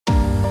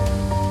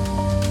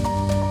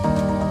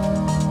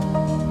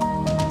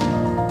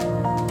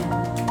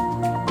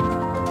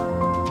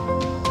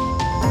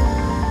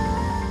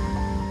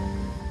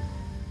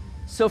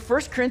So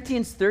 1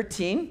 Corinthians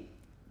 13,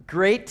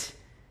 great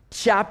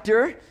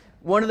chapter.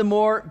 One of the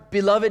more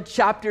beloved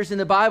chapters in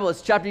the Bible.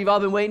 It's a chapter you've all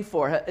been waiting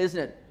for, isn't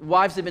it?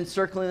 Wives have been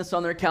circling this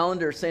on their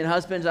calendar, saying,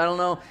 husbands, I don't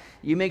know,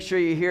 you make sure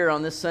you're here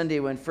on this Sunday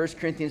when 1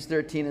 Corinthians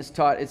 13 is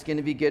taught. It's going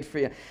to be good for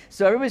you.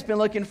 So everybody's been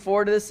looking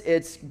forward to this.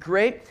 It's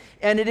great.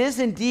 And it is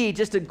indeed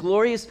just a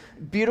glorious,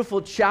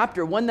 beautiful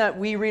chapter, one that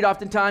we read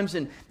oftentimes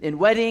in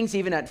weddings,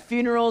 even at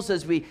funerals,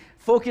 as we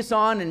focus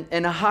on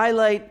and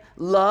highlight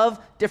love,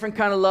 different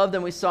kind of love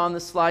than we saw on the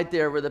slide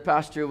there where the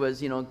pastor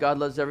was, God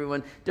loves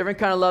everyone, different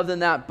kind of love than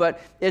that,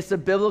 but it's a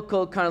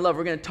biblical kind of love.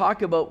 We're going to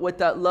talk about what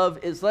that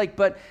love is like,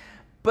 but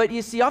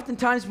you see,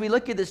 oftentimes we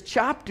look at this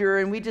chapter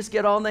and we just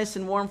get all nice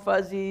and warm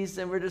fuzzies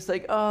and we're just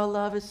like, oh,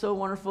 love is so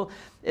wonderful,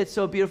 it's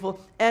so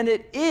beautiful, and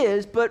it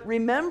is, but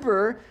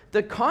remember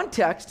the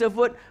context of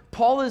what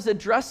Paul is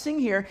addressing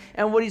here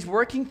and what he's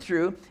working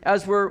through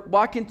as we're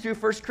walking through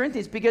 1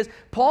 Corinthians, because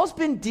Paul's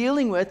been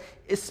dealing with,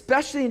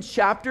 especially in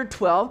chapter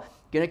 12,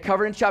 going to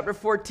cover in chapter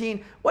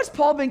 14, what's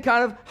Paul been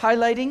kind of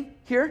highlighting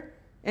here?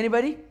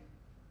 Anybody?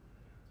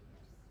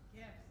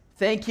 Gifts.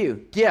 Thank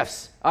you.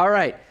 Gifts. All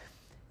right.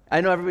 I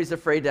know everybody's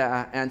afraid to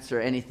answer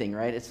anything,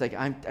 right? It's like,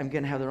 I'm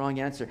going to have the wrong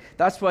answer.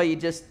 That's why you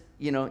just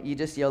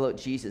yell out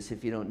Jesus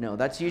if you don't know.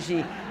 That's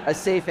usually a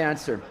safe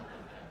answer.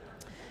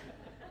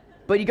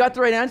 But you got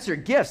the right answer,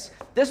 gifts.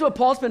 This is what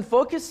Paul's been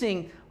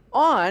focusing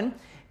on.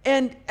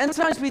 And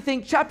sometimes we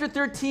think chapter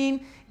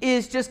 13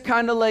 is just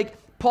kind of like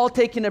Paul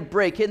taking a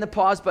break, hitting the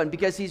pause button,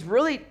 because he's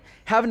really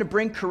having to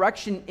bring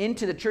correction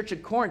into the church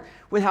of Corinth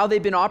with how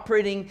they've been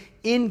operating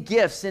in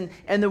gifts and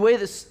the way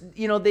this,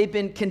 they've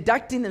been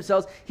conducting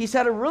themselves. He's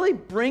had to really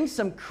bring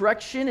some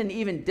correction and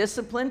even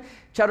discipline.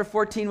 Chapter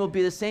 14 will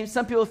be the same.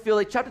 Some people feel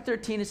like chapter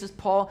 13 is just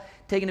Paul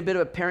taking a bit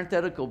of a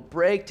parenthetical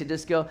break to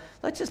just go,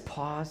 let's just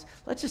pause.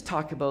 Let's just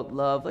talk about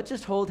love. Let's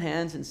just hold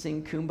hands and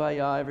sing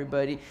Kumbaya,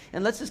 everybody.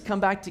 And let's just come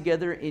back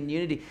together in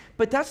unity.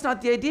 But that's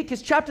not the idea,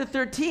 because chapter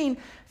 13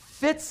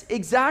 fits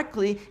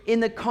exactly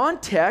in the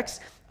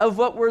context of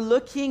what we're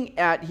looking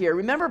at here.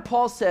 Remember,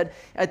 Paul said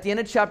at the end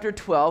of chapter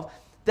 12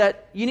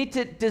 that you need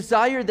to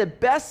desire the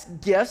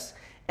best gifts,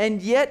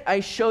 and yet I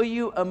show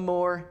you a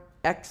more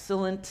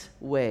excellent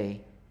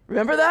way.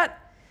 Remember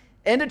that?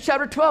 End of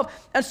chapter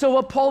 12. And so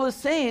what Paul is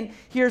saying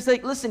here is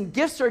like, listen,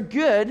 gifts are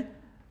good,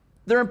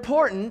 they're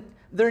important,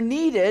 they're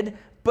needed,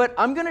 but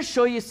I'm going to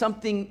show you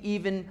something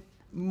even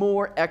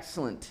more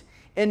excellent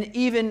and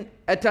even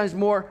at times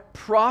more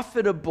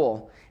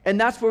profitable. And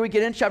that's where we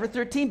get in chapter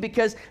 13,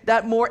 because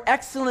that more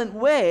excellent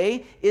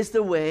way is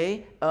the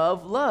way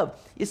of love.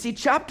 You see,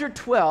 chapter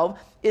 12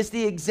 is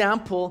the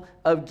example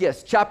of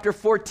gifts. Chapter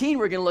 14,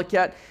 we're going to look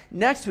at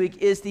next week,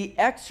 is the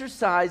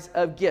exercise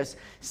of gifts.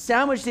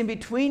 Sandwiched in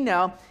between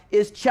now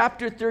is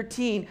chapter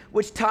 13,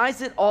 which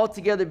ties it all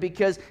together,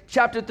 because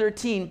chapter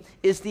 13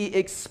 is the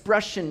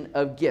expression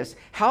of gifts,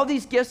 how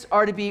these gifts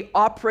are to be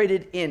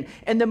operated in,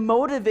 and the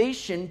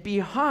motivation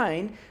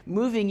behind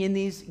moving in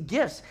these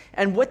gifts,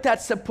 and what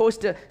that's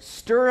supposed to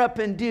stir up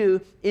and do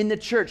in the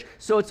church.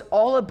 So it's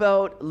all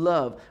about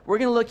love. We're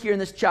going to look here in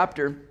this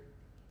chapter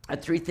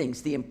at three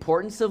things: the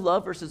importance of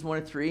love, verses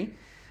 1 to 3.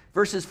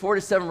 Verses 4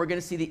 to 7, we're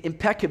going to see the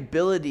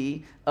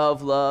impeccability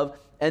of love.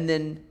 And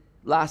then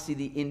lastly,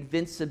 the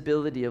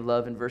invincibility of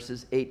love in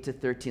verses 8 to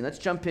 13. Let's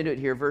jump into it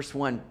here. Verse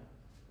 1.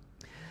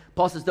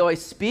 Paul says, though I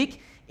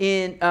speak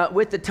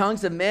with the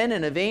tongues of men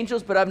and of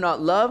angels, but I've not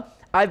love,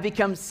 I've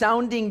become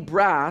sounding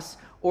brass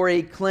or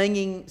a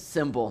clanging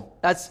cymbal.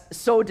 That's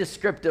so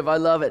descriptive. I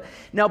love it.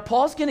 Now,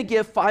 Paul's going to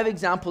give 5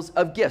 examples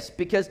of gifts,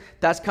 because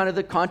that's kind of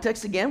the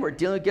context. Again, we're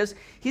dealing with gifts.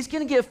 He's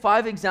going to give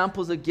 5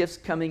 examples of gifts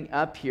coming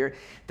up here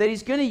that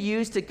he's going to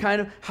use to kind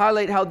of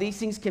highlight how these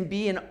things can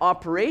be in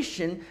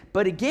operation.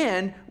 But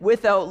again,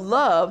 without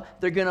love,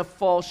 they're going to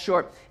fall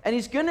short. And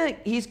he's going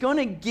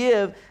to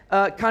give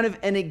kind of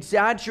an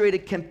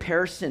exaggerated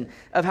comparison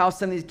of how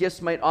some of these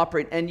gifts might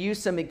operate and use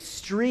some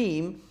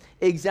extreme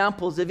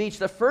examples of each.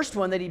 The first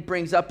one that he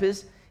brings up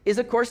is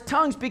of course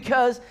tongues,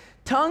 because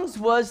tongues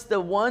was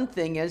the one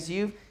thing, if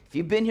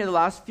you've been here the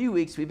last few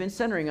weeks, we've been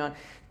centering on,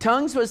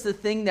 tongues was the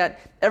thing that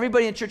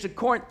everybody in the church of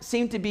Corinth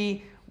seemed to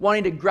be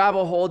wanting to grab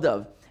a hold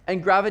of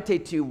and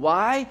gravitate to.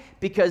 Why?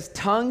 Because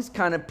tongues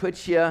kind of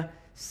puts you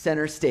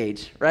center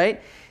stage,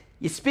 right?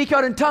 You speak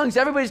out in tongues,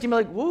 everybody's gonna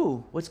be like,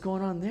 whoa, what's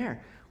going on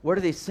there? What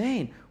are they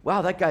saying?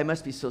 Wow, that guy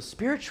must be so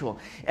spiritual.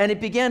 And it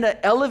began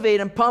to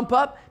elevate and pump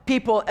up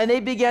people, and they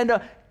began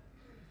to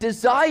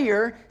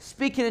desire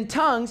speaking in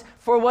tongues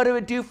for what it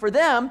would do for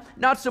them,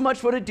 not so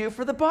much what it would do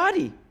for the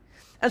body.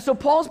 And so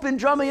Paul's been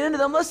drumming into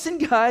them, listen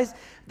guys,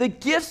 the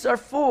gifts are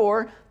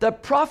for the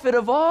profit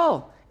of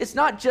all. It's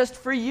not just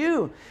for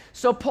you.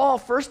 So Paul,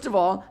 first of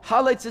all,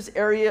 highlights this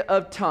area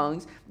of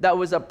tongues that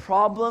was a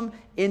problem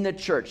in the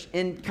church,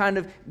 in kind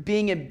of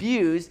being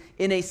abused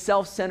in a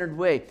self-centered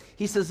way.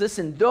 He says,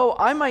 listen, though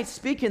I might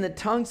speak in the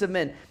tongues of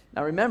men.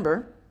 Now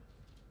remember,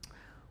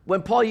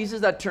 when Paul uses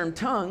that term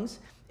tongues,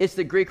 it's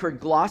the Greek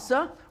word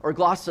glossa or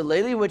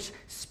glossolalia, which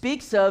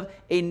speaks of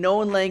a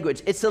known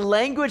language. It's a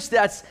language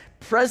that's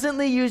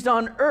presently used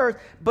on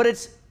earth, but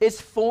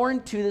it's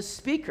foreign to the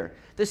speaker.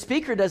 The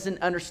speaker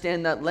doesn't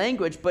understand that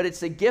language, but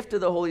it's a gift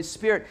of the Holy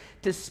Spirit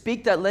to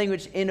speak that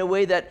language in a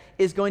way that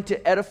is going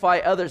to edify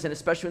others. And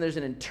especially when there's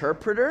an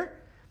interpreter,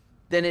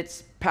 then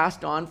it's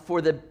passed on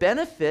for the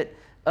benefit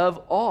of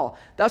all.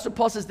 That's what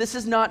Paul says. This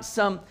is not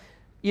some,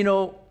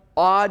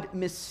 odd,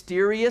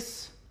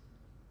 mysterious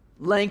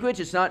language.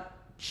 It's not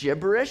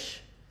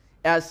gibberish,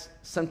 as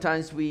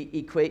sometimes we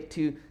equate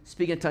to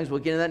speaking in tongues. We'll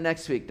get into that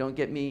next week. Don't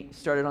get me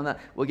started on that.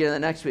 We'll get into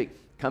that next week.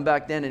 Come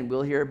back then and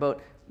we'll hear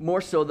about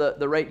more so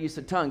the right use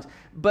of tongues.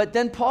 But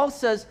then Paul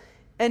says,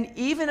 and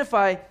even if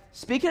I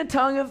speak in a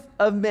tongue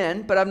of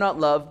men, but I've not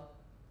love,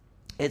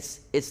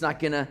 it's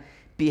not going to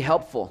be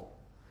helpful.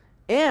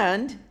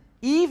 And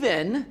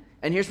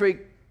here's where he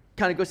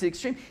kind of goes to the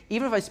extreme,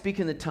 even if I speak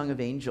in the tongue of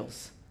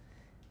angels,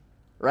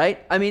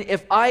 right? I mean,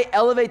 if I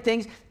elevate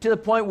things to the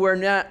point where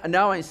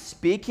now I'm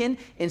speaking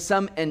in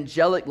some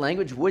angelic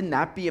language, wouldn't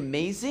that be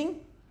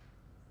amazing?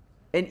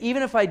 And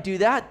even if I do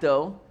that,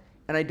 though,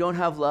 and I don't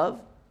have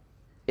love,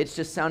 it's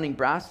just sounding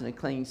brass and a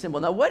clanging cymbal.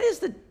 Now, what is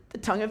the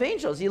tongue of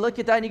angels? You look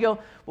at that and you go,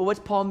 well, what's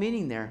Paul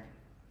meaning there?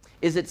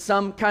 Is it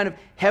some kind of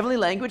heavenly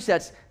language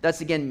that's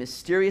again,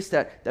 mysterious,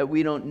 that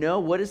we don't know?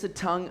 What is the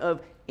tongue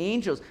of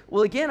angels?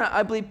 Well, again,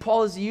 I believe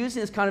Paul is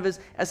using this kind of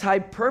as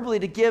hyperbole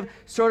to give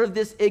sort of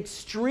this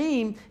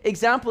extreme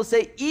example,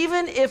 say,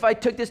 even if I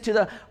took this to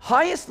the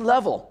highest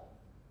level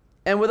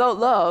and without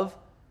love,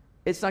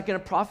 it's not going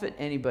to profit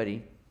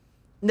anybody.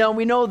 Now,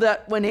 we know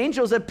that when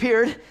angels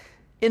appeared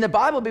in the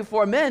Bible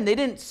before men, they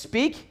didn't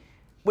speak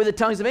with the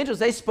tongues of angels.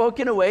 They spoke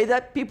in a way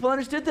that people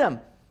understood them.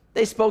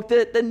 They spoke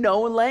the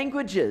known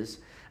languages.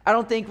 I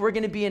don't think we're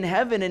going to be in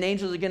heaven and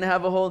angels are going to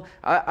have a whole,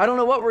 I don't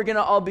know what we're going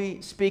to all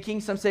be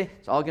speaking. Some say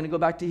it's all going to go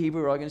back to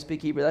Hebrew. We're all going to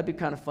speak Hebrew. That'd be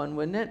kind of fun,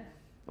 wouldn't it?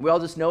 We all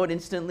just know it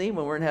instantly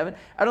when we're in heaven.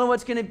 I don't know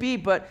what's going to be,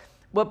 but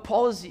what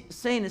Paul is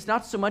saying is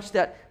not so much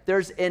that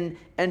there's an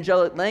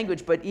angelic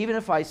language, but even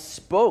if I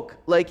spoke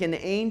like an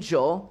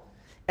angel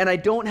and I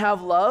don't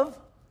have love,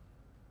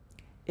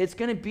 it's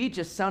going to be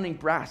just sounding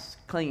brass,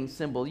 clanging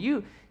cymbal.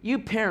 You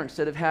parents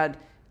that have had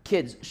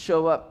kids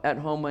show up at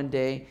home one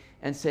day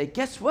and say,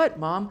 guess what,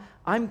 Mom?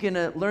 I'm going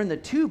to learn the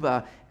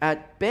tuba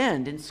at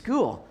band in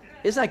school.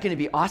 Isn't that going to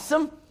be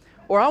awesome?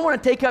 Or I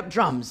want to take up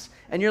drums.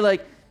 And you're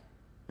like,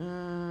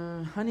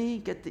 honey,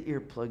 get the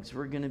earplugs.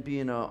 We're going to be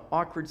in an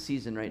awkward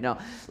season right now.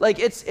 Like,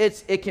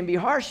 it can be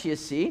harsh, you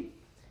see.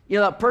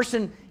 That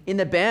person in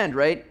the band,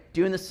 right,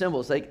 doing the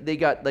cymbals, like they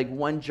got like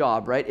one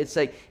job, right? It's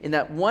like in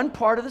that one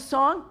part of the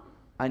song,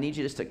 I need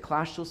you just to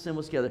clash those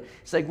cymbals together.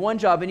 It's like one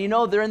job.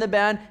 And they're in the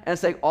band, and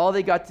it's like all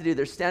they got to do.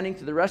 They're standing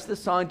through the rest of the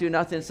song, doing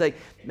nothing. It's like,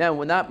 man,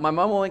 when my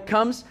moment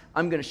comes,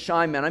 I'm going to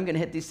shine, man. I'm going to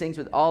hit these things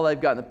with all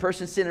I've got. And the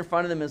person sitting in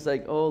front of them is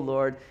like, oh,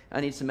 Lord, I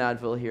need some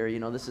Advil here.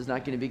 This is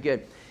not going to be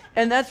good.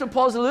 And that's what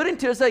Paul's alluding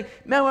to. It's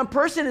like, man, when a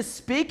person is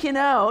speaking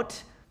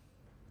out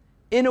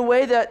in a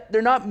way that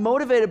they're not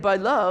motivated by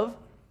love,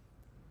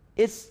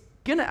 it's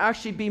going to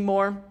actually be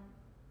more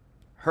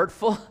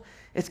hurtful.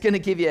 It's going to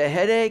give you a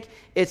headache.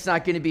 It's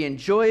not going to be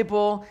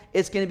enjoyable.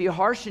 It's going to be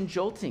harsh and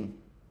jolting.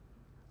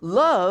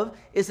 Love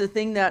is the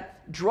thing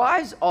that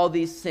drives all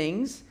these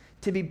things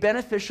to be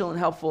beneficial and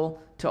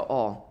helpful to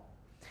all.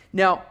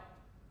 Now,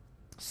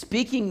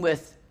 speaking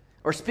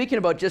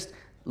about just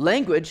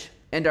language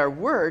and our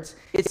words,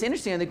 it's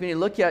interesting, I think, when you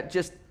look at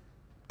just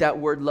that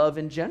word love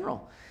in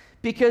general.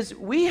 Because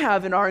we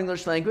have in our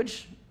English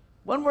language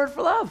one word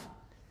for love.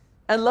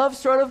 And love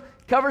sort of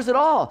covers it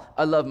all.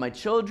 I love my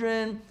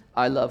children.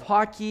 I love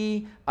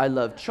hockey. I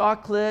love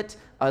chocolate.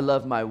 I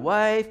love my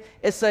wife.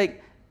 It's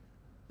like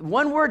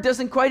one word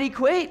doesn't quite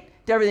equate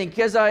to everything,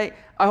 because I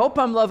hope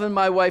I'm loving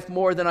my wife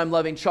more than I'm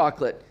loving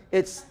chocolate.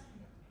 It's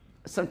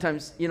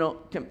sometimes,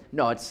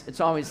 it's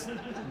always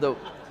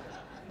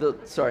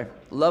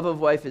love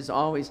of wife is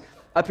always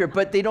up here,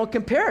 but they don't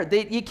compare.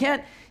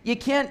 You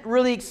can't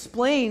really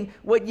explain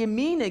what you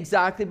mean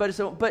exactly,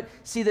 but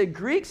see, the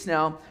Greeks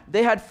now,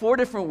 they had 4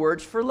 different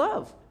words for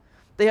love.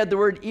 They had the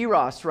word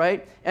eros,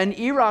 right? And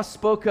eros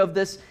spoke of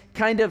this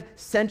kind of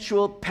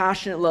sensual,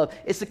 passionate love.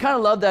 It's the kind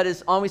of love that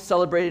is always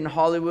celebrated in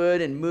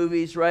Hollywood and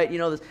movies, right?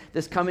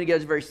 This coming together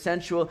is very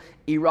sensual,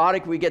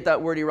 erotic. We get that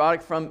word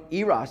erotic from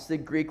eros, the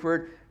Greek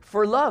word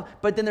for love.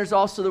 But then there's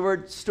also the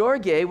word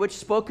storge, which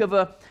spoke of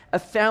a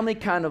family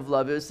kind of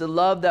love. It was the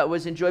love that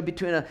was enjoyed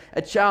between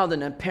a child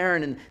and a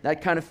parent, and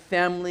that kind of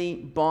family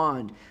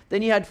bond.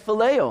 Then you had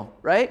phileo,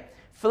 right?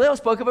 Phileo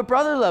spoke of a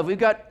brotherly love. We've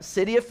got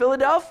city of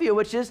Philadelphia,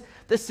 which is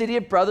the city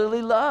of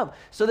brotherly love.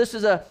 So this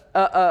is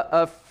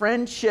a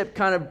friendship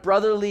kind of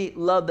brotherly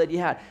love that you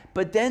had.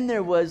 But then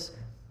there was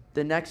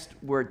the next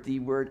word, the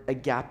word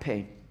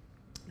agape,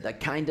 that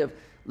kind of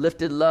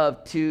lifted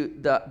love to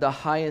the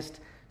highest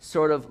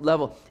sort of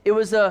level. It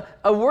was a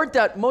word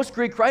that most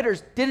Greek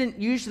writers didn't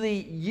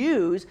usually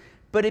use,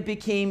 but it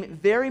became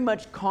very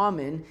much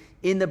common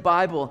in the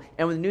Bible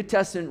and with New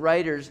Testament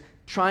writers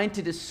trying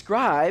to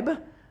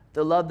describe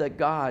the love that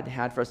God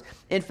had for us.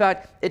 In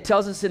fact, it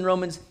tells us in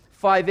Romans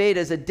 5:8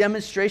 as a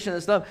demonstration of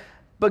this love.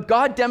 But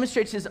God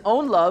demonstrates his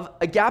own love,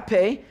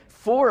 agape,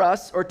 for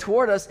us or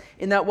toward us,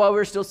 in that while we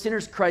were still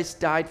sinners, Christ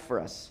died for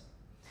us.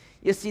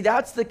 You see,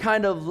 that's the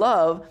kind of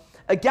love.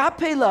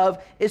 Agape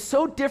love is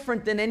so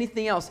different than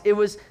anything else. It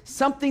was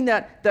something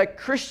that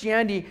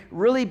Christianity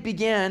really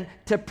began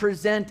to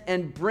present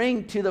and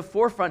bring to the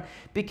forefront,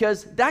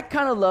 because that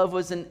kind of love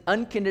was an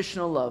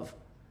unconditional love.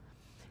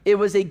 It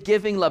was a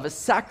giving love, a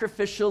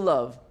sacrificial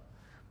love.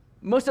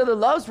 Most other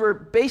loves were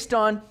based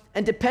on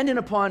and dependent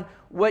upon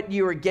what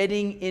you were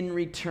getting in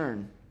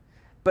return.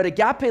 But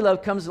agape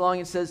love comes along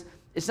and says,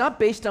 it's not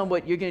based on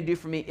what you're going to do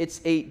for me.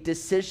 It's a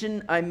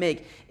decision I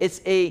make.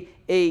 It's a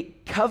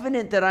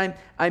covenant that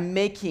I'm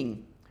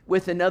making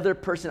with another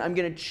person. I'm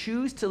going to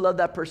choose to love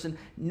that person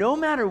no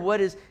matter what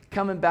is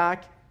coming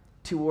back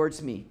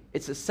towards me.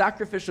 It's a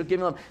sacrificial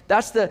giving love.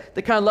 That's the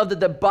kind of love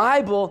that the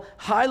Bible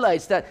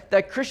highlights,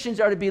 that Christians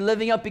are to be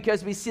living up,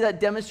 because we see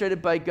that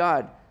demonstrated by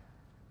God.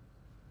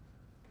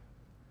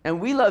 And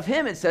we love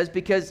him, it says,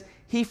 because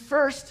he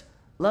first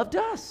loved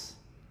us.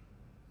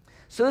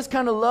 So this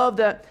kind of love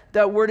that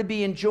we're to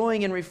be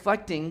enjoying and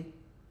reflecting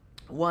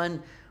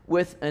one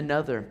with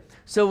another.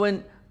 So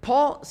when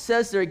Paul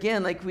says there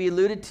again, like we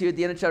alluded to at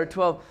the end of chapter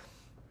 12,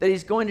 that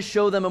he's going to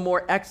show them a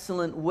more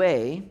excellent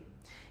way,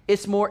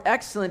 it's more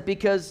excellent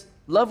because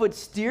love would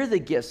steer the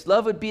gifts.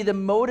 Love would be the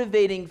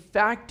motivating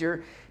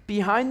factor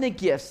behind the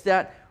gifts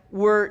that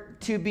were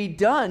to be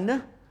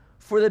done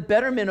for the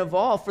betterment of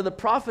all, for the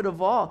profit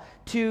of all,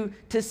 to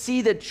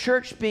see the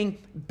church being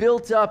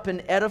built up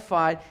and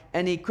edified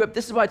and equipped.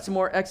 This is why it's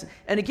more excellent.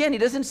 And again, he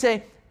doesn't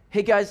say,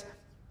 hey guys,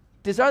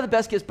 these are the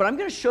best gifts, but I'm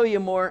going to show you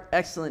a more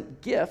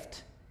excellent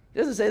gift. He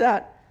doesn't say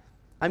that.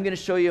 I'm going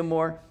to show you a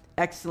more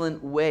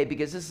excellent way,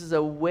 because this is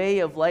a way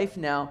of life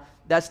now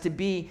that's to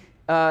be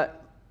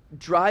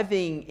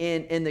driving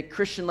in the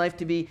Christian life,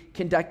 to be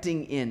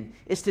conducting in.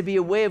 It's to be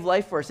a way of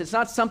life for us. It's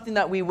not something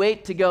that we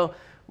wait to go,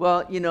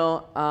 well,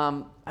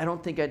 I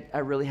don't think I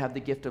really have the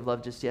gift of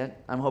love just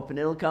yet. I'm hoping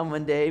it'll come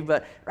one day.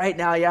 But right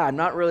now, I'm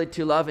not really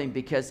too loving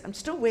because I'm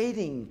still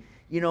waiting,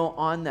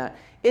 on that.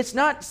 It's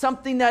not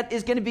something that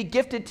is going to be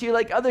gifted to you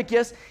like other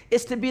gifts.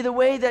 It's to be the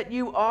way that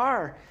you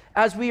are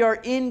as we are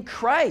in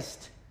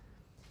Christ.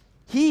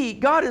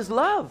 God is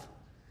love.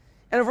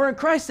 And if we're in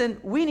Christ, then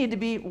we need to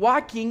be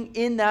walking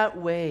in that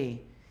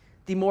way,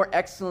 the more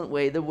excellent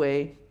way, the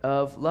way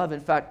of love.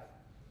 In fact,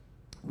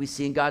 we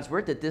see in God's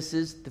word that this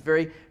is the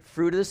very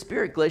fruit of the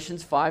Spirit,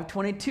 Galatians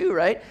 5:22,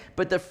 right?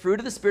 But the fruit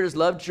of the Spirit is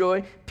love,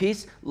 joy,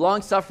 peace,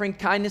 long-suffering,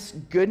 kindness,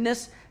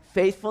 goodness,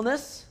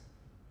 faithfulness.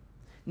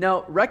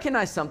 Now,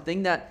 recognize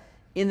something, that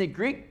in the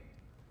Greek,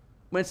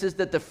 when it says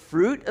that the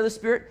fruit of the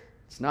Spirit,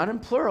 it's not in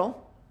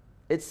plural,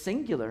 it's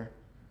singular,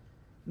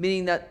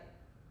 meaning that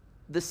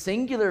the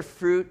singular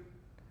fruit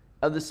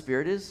of the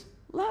Spirit is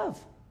love.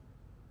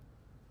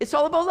 It's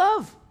all about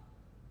love.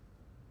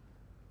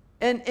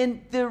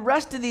 And the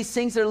rest of these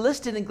things that are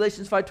listed in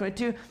Galatians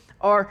 5:22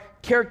 are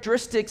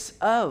characteristics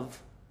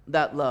of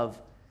that love.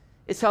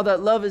 It's how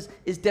that love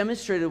is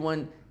demonstrated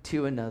one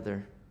to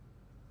another.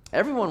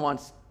 Everyone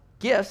wants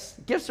gifts.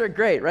 Gifts are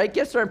great, right?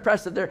 Gifts are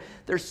impressive.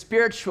 They're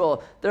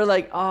spiritual. They're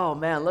like, oh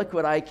man, look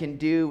what I can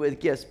do with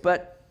gifts.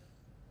 But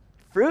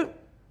fruit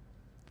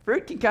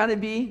can kind of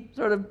be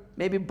sort of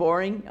maybe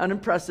boring,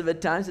 unimpressive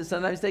at times. It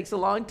sometimes takes a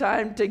long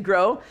time to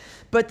grow.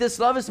 But this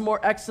love is a more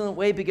excellent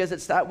way, because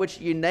it's that which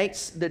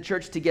unites the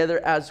church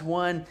together as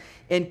one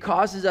and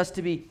causes us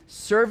to be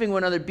serving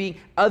one another, being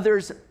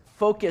others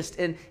focused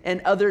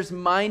and others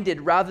minded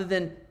rather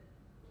than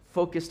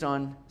focused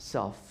on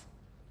self.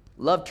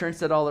 Love turns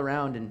that all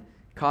around and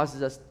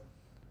causes us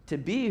to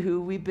be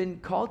who we've been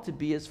called to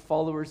be as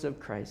followers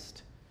of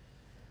Christ.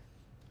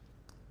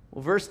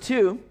 Well, verse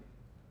 2.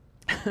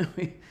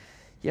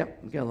 Yep,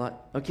 we got a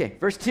lot. Okay,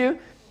 verse 2.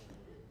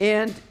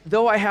 And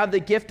though I have the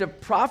gift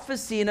of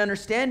prophecy and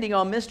understanding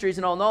all mysteries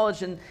and all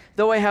knowledge, and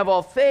though I have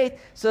all faith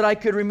so that I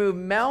could remove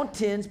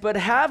mountains, but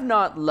have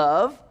not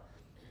love,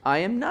 I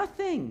am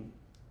nothing.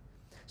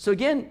 So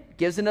again,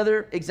 gives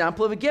another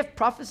example of a gift,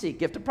 prophecy,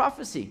 gift of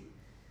prophecy,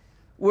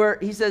 where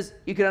he says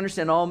you can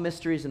understand all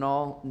mysteries and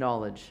all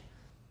knowledge.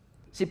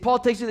 See, Paul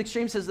takes it to the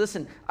extreme, says,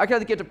 listen, I could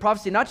have the gift of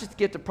prophecy, not just the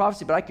gift of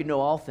prophecy, but I could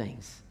know all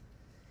things.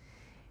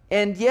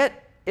 And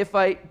yet, if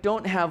I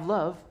don't have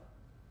love,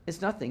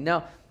 it's nothing.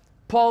 Now,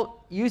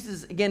 Paul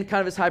uses, again, kind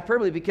of his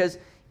hyperbole, because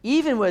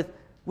even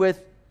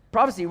with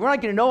prophecy, we're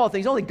not going to know all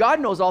things. Only God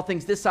knows all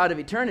things this side of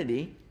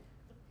eternity.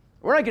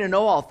 We're not going to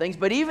know all things.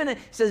 But it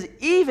says,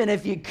 even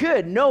if you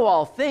could know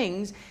all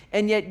things,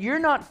 and yet you're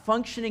not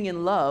functioning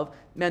in love,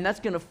 man, that's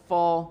going to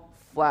fall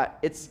flat.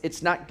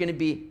 It's not going to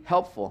be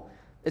helpful.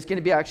 It's going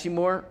to be actually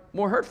more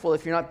hurtful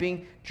if you're not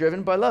being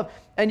driven by love.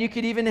 And you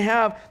could even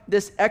have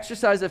this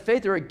exercise of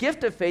faith, or a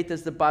gift of faith,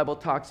 as the Bible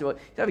talks about.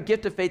 You have a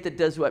gift of faith that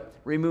does what?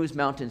 Removes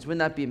mountains. Wouldn't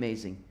that be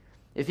amazing?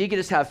 If you could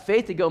just have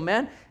faith to go,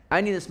 man, I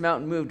need this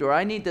mountain moved, or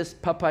I need this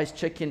Popeye's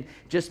chicken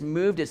just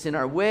moved. It's in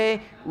our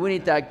way. We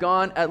need that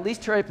gone. At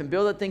least hurry up and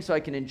build that thing so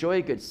I can enjoy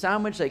a good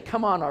sandwich. Like,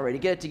 come on already.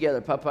 Get it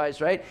together,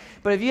 Popeyes, right?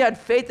 But if you had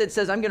faith that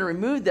says, I'm going to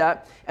remove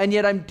that, and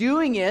yet I'm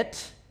doing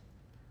it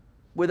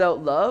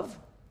without love,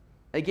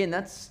 again,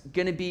 that's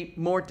going to be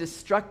more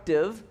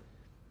destructive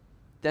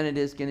than it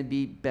is going to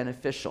be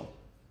beneficial.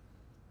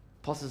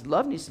 Paul says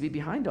love needs to be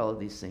behind all of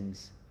these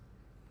things.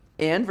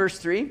 And verse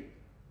 3,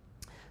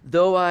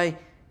 though I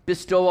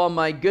bestow all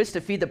my goods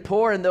to feed the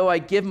poor, and though I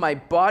give my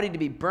body to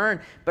be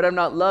burned, but I'm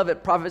not love,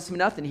 it profits me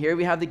nothing. Here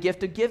we have the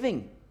gift of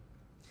giving.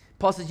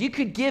 Paul says you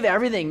could give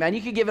everything, man.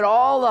 You could give it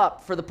all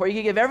up for the poor. You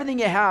could give everything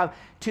you have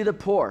to the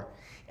poor.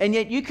 And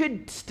yet you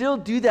could still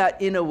do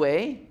that in a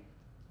way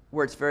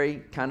where it's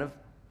very kind of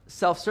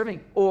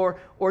self-serving or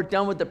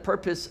done with the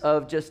purpose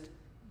of just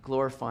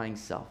glorifying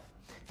self.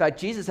 In fact,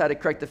 Jesus had to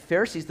correct the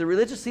Pharisees, the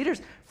religious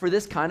leaders, for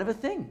this kind of a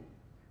thing,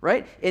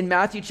 right? In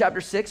Matthew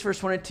chapter 6,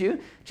 verse 1 and 2,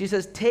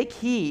 Jesus says, take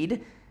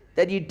heed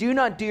that you do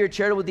not do your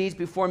charitable deeds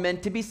before men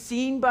to be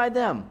seen by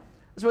them.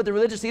 That's what the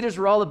religious leaders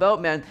were all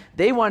about, man.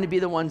 They wanted to be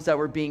the ones that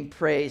were being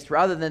praised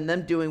rather than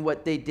them doing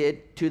what they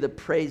did to the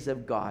praise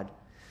of God.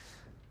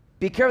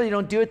 Be careful you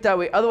don't do it that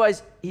way.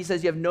 Otherwise, he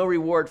says, you have no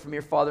reward from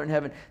your Father in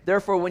heaven.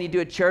 Therefore, when you do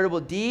a charitable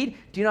deed,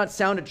 do not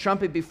sound a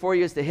trumpet before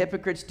you as the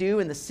hypocrites do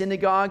in the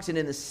synagogues and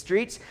in the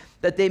streets,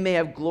 that they may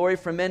have glory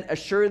from men.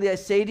 Assuredly, I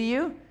say to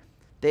you,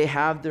 they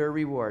have their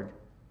reward.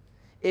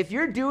 If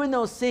you're doing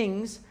those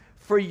things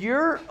for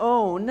your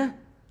own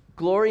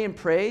glory and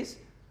praise,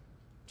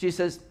 Jesus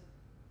says,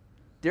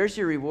 there's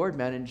your reward,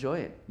 man. Enjoy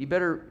it. You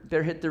better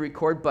hit the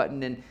record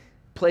button and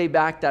play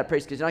back that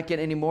praise because you're not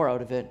getting any more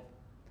out of it.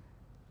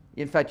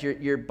 In fact,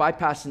 you're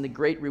bypassing the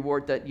great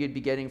reward that you'd be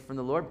getting from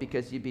the Lord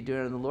because you'd be doing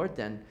it in the Lord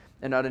then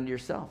and not unto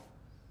yourself.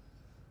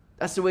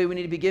 That's the way we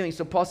need to be giving.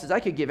 So Paul says, I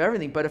could give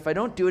everything, but if I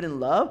don't do it in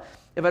love,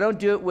 if I don't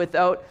do it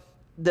without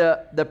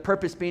the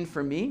purpose being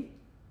for me,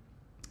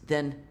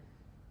 then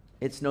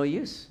it's no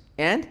use.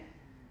 And he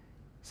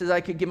says I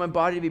could give my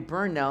body to be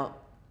burned. Now,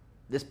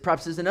 this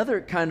perhaps is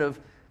another kind of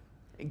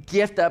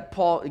gift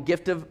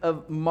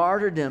of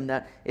martyrdom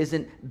that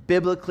isn't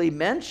biblically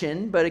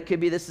mentioned, but it could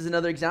be this is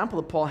another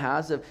example that Paul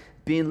has of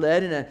being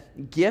led in a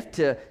gift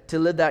to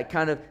live that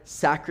kind of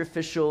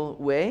sacrificial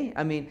way.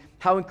 I mean,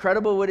 how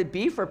incredible would it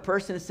be for a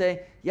person to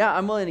say, yeah,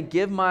 I'm willing to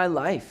give my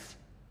life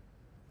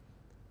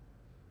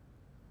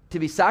to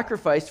be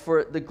sacrificed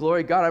for the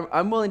glory of God.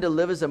 I'm willing to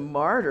live as a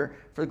martyr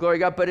for the glory of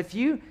God. But if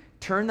you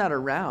turn that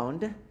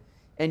around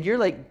and you're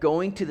like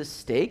going to the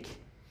stake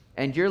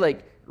and you're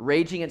like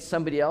raging at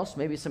somebody else,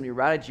 maybe somebody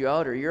ratted you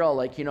out, or you're all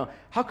like,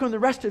 how come the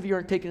rest of you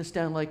aren't taking a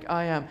stand like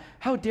I am?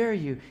 How dare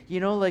you?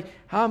 Like,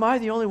 how am I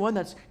the only one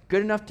that's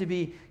good enough to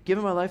be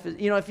given my life?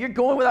 If you're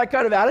going with that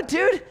kind of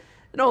attitude,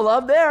 no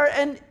love there.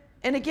 And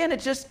again,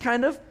 it just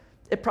kind of,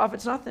 it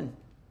profits nothing.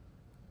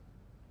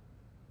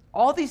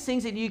 All these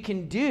things that you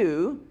can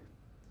do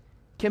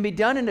can be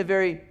done in a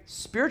very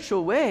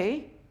spiritual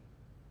way,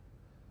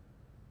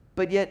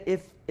 but yet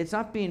if it's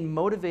not being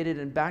motivated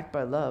and backed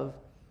by love,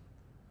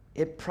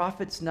 it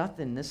profits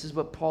nothing. This is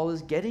what Paul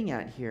is getting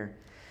at here.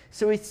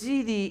 So we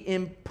see the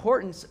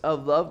importance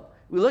of love.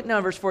 We look now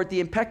in verse 4 at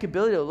the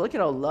impeccability. Look at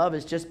how love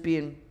is just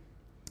being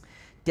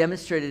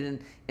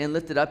demonstrated and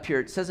lifted up here.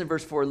 It says in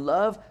verse 4,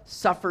 love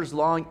suffers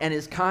long and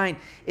is kind.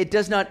 It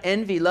does not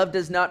envy. Love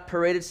does not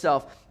parade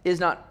itself, is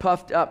not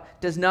puffed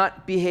up, does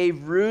not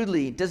behave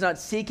rudely, does not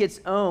seek its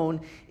own,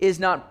 is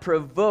not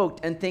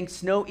provoked, and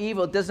thinks no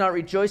evil, does not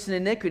rejoice in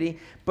iniquity,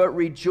 but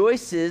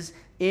rejoices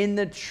in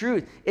the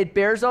truth. It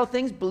bears all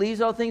things,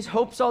 believes all things,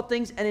 hopes all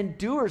things, and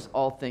endures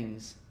all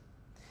things.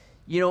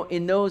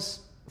 In those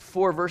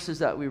 4 verses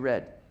that we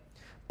read,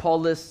 Paul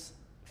lists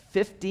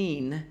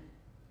 15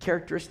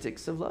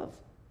 characteristics of love.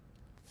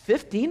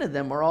 15 of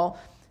them are all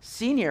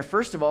seen here.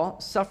 First of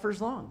all,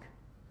 suffers long,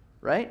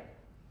 right?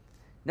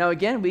 Now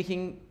again, we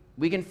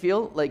can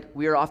feel like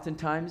we are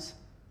oftentimes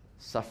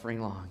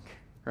suffering long,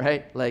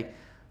 right? Like,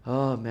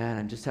 oh man,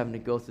 I'm just having to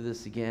go through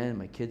this again.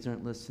 My kids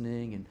aren't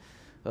listening, and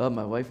oh,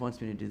 my wife wants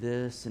me to do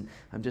this, and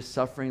I'm just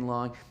suffering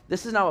long.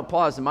 This is not what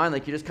Paul has in mind,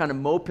 like you're just kind of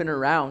moping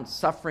around,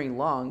 suffering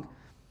long.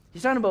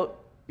 He's talking about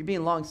you're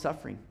being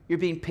long-suffering. You're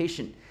being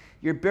patient.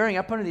 You're bearing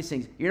up under these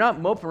things. You're not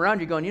moping around.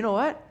 You're going, you know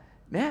what?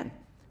 Man,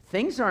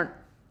 things aren't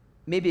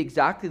maybe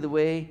exactly the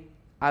way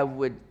I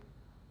would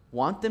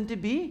want them to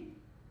be,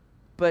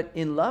 but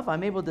in love,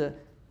 I'm able to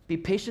be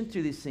patient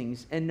through these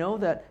things and know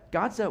that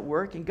God's at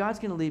work and God's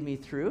going to lead me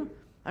through.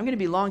 I'm going to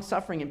be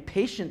long-suffering and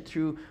patient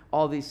through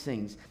all these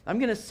things. I'm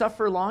going to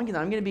suffer long, and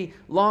I'm going to be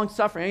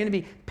long-suffering. I'm going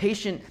to be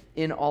patient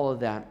in all of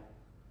that.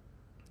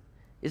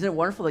 Isn't it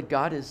wonderful that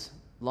God is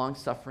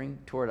long-suffering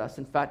toward us?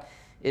 In fact,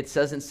 it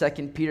says in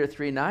 2 Peter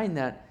 3:9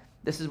 that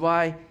this is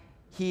why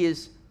he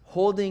is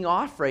holding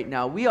off right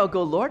now. We all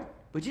go, Lord,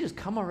 would you just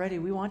come already?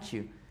 We want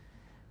you.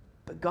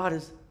 But God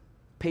is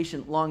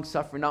patient,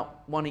 long-suffering,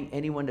 not wanting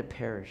anyone to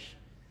perish.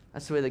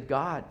 That's the way that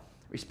God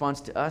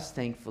responds to us,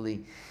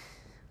 thankfully.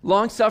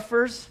 Long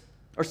suffers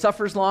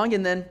long,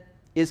 and then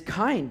is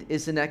kind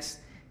is the next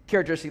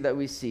characteristic that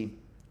we see.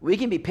 We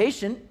can be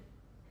patient,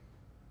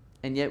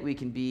 and yet we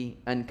can be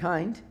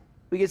unkind.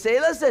 We can say,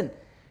 listen,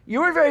 you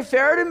weren't very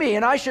fair to me,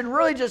 and I should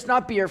really just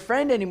not be your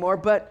friend anymore,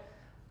 but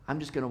I'm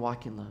just going to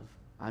walk in love.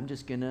 I'm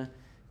just going to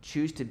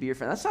choose to be your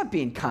friend. That's not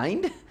being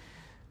kind,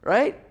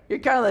 right? You're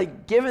kind of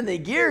like giving the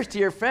gears to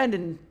your friend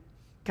and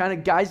kind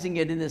of guising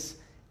it in this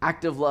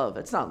act of love.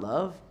 That's not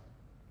love.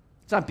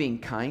 It's not being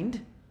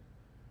kind.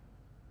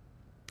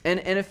 And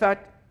in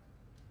fact,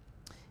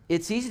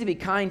 it's easy to be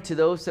kind to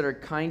those that are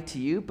kind to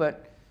you,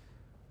 but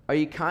are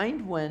you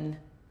kind when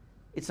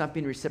it's not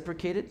being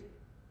reciprocated?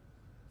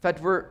 In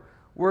fact,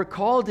 we're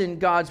called in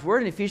God's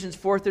word in Ephesians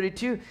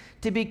 4:32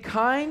 to be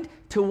kind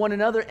to one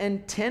another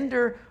and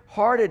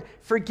tender-hearted,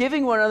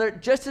 forgiving one another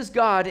just as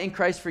God in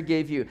Christ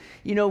forgave you.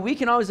 You know, we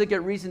can always look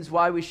at reasons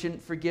why we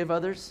shouldn't forgive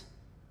others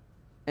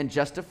and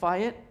justify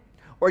it,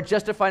 or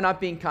justify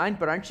not being kind,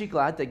 but aren't you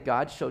glad that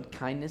God showed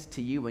kindness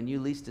to you when you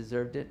least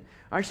deserved it?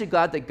 Aren't you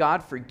glad that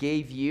God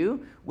forgave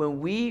you when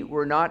we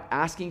were not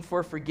asking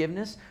for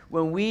forgiveness,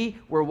 when we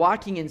were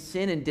walking in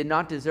sin and did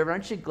not deserve it?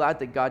 Aren't you glad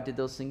that God did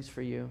those things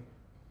for you?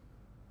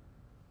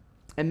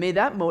 And may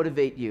that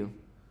motivate you.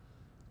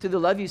 To the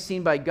love you've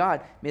seen by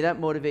God, may that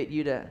motivate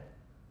you to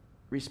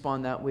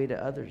respond that way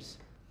to others.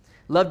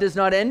 Love does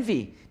not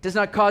envy, does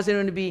not cause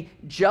anyone to be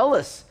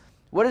jealous.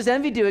 What does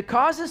envy do? It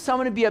causes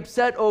someone to be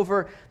upset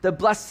over the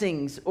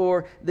blessings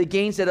or the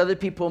gains that other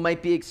people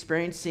might be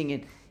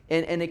experiencing,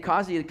 and it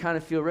causes you to kind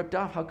of feel ripped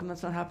off. How come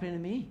that's not happening to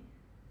me?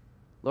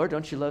 Lord,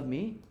 don't you love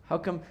me? How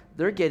come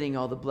they're getting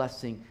all the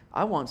blessing?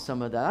 I want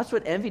some of that. That's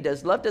what envy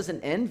does. Love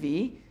doesn't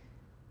envy.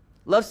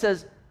 Love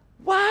says,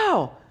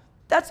 wow,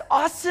 that's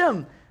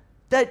awesome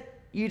that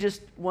you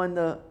just won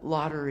the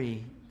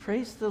lottery.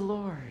 Praise the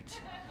Lord.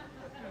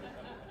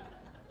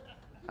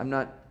 I'm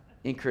not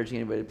encouraging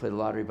anybody to play the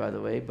lottery, by the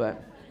way,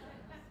 but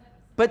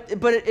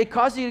it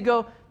causes you to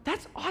go,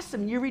 that's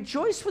awesome. You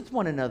rejoice with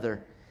one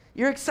another.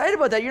 You're excited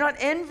about that. You're not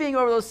envying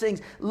over those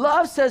things.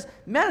 Love says,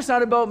 man, it's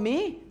not about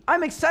me.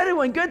 I'm excited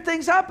when good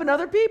things happen to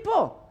other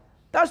people.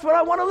 That's what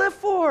I want to live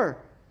for.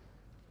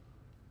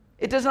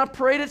 It does not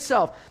parade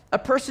itself. A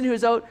person who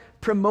is out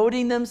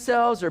promoting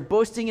themselves or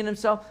boasting in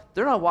himself,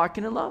 they're not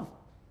walking in love.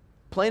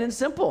 Plain and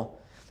simple.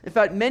 In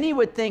fact, many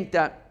would think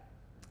that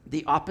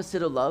the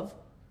opposite of love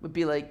would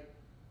be like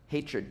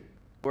hatred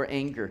or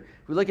anger.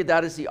 We look at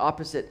that as the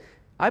opposite.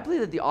 I believe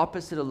that the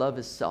opposite of love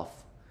is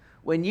self.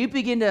 When you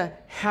begin to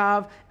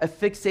have a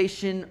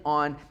fixation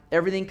on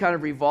everything kind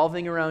of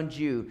revolving around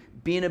you,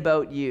 being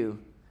about you,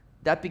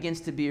 that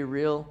begins to be a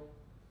real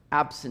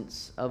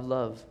absence of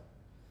love.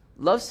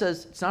 Love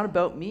says, it's not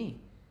about me.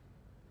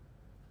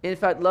 In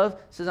fact, love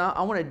says,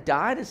 I want to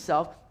die to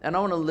self, and I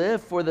want to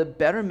live for the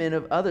betterment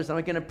of others. I'm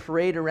not going to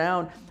parade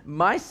around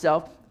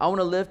myself. I want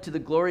to live to the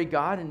glory of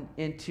God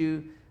and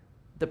to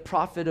the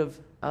profit of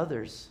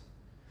others.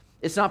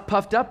 It's not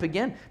puffed up.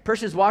 Again,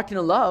 person who's walking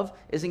in love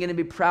isn't going to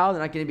be proud.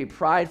 They're not going to be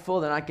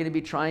prideful. They're not going to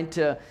be trying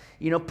to,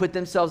 put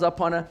themselves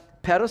up on a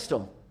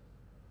pedestal.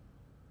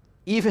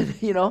 Even,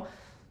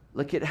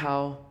 look at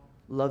how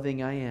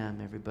loving I am,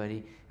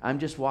 everybody. I'm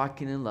just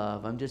walking in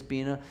love. I'm just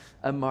being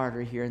a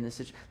martyr here in this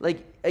situation.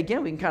 Like,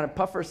 again, we can kind of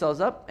puff ourselves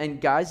up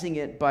and guising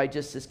it by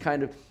just this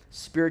kind of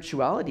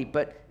spirituality.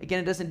 But again,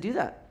 it doesn't do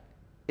that.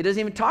 It doesn't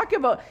even talk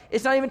about,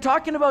 it's not even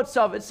talking about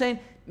self. It's saying,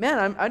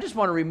 man, I just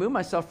want to remove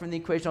myself from the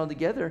equation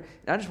altogether.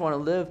 And I just want to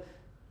live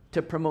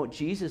to promote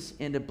Jesus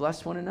and to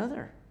bless one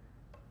another.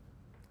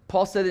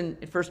 Paul said in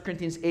 1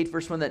 Corinthians 8,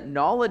 verse 1, that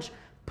knowledge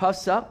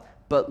puffs up,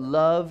 but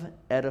love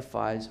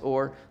edifies,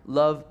 or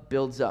love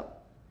builds up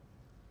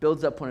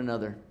one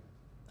another.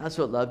 That's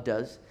what love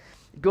does.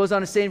 It goes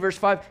on to say in verse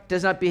 5,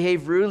 does not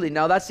behave rudely.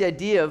 Now that's the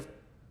idea of,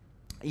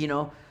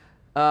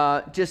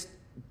 just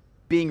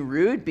being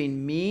rude,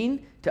 being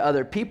mean to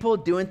other people,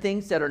 doing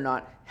things that are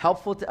not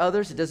helpful to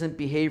others. It doesn't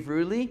behave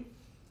rudely,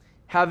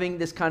 having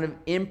this kind of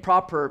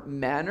improper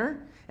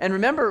manner. And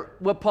remember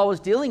what Paul was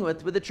dealing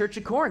with the church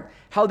of Corinth,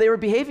 how they were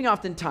behaving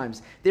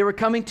oftentimes. They were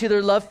coming to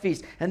their love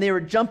feast, and they were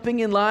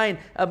jumping in line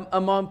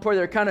among poor.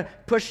 They were kind of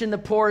pushing the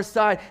poor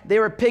aside. They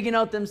were pigging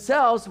out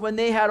themselves when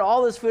they had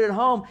all this food at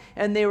home,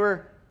 and they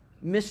were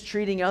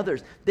mistreating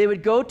others. They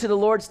would go to the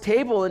Lord's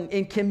table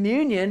in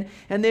communion,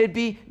 and they would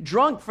be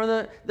drunk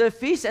from the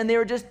feast, and they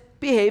were just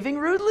behaving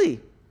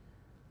rudely.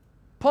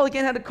 Paul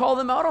again had to call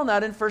them out on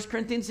that in 1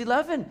 Corinthians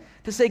 11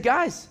 to say,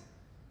 guys,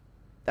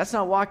 that's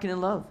not walking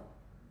in love.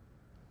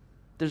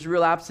 There's a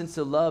real absence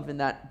of love in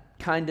that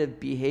kind of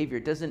behavior.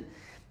 It doesn't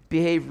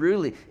behave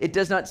rudely. It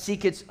does not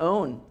seek its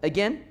own.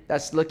 Again,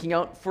 that's looking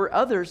out for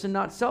others and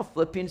not self.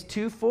 Philippians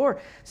 2:4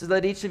 says,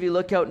 let each of you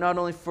look out not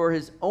only for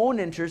his own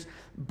interest,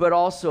 but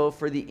also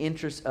for the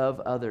interest of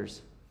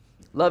others.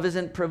 Love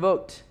isn't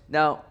provoked.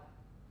 Now,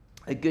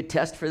 a good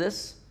test for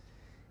this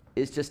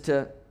is just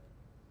to,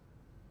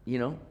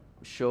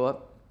 show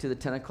up to the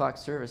 10 o'clock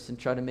service and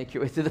try to make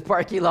your way through the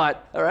parking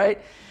lot, all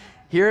right?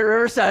 Here at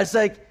Riverside, it's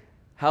like,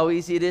 how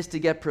easy it is to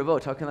get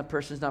provoked. How come the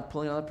person's not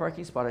pulling on the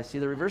parking spot? I see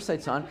the reverse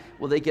lights on.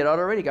 Well, they get out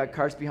already. Got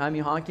cars behind me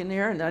honking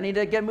here, and I need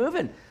to get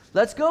moving.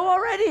 Let's go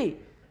already.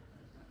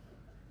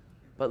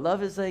 But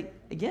love is like,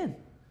 again,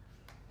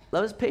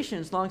 love is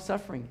patient. It's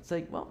long-suffering. It's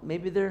like, well,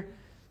 maybe they're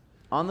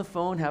on the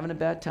phone having a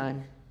bad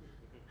time,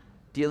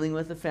 dealing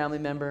with a family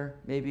member.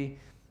 Maybe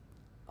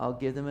I'll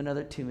give them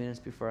another 2 minutes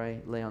before I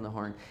lay on the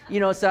horn.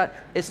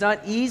 It's not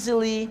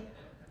easily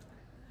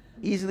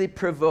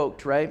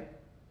provoked, right?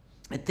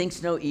 It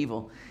thinks no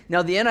evil.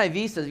 Now, the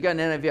NIV says, you got an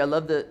NIV, I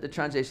love the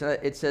translation.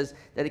 It says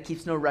that it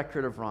keeps no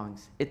record of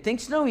wrongs. It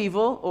thinks no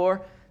evil,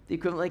 or the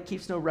equivalent, like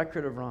keeps no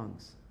record of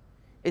wrongs.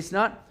 It's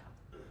not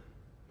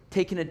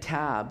taking a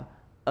tab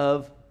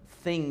of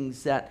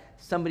things that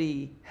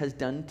somebody has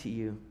done to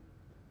you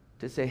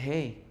to say,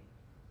 hey,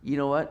 you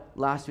know what?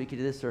 Last week you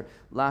did this, or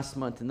last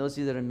month. And those of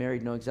you that are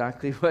married know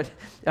exactly what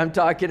I'm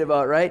talking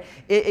about, right?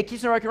 It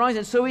keeps no record of wrongs. And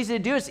it's so easy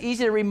to do. It's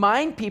easy to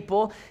remind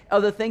people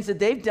of the things that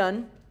they've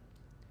done.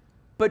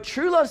 But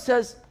true love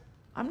says,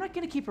 I'm not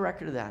going to keep a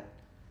record of that.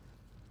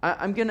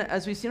 I'm going to,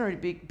 as we've seen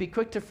already, be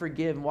quick to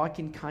forgive and walk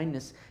in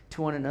kindness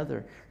to one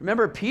another.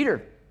 Remember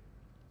Peter.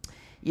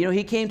 You know,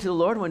 he came to the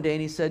Lord one day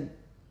and he said,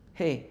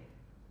 hey,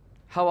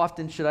 how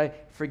often should I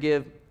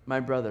forgive my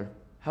brother?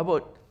 How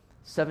about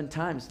 7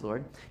 times,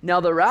 Lord?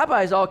 Now, the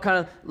rabbis all kind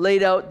of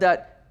laid out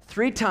that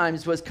 3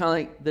 times was kind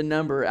of like the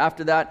number.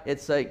 After that,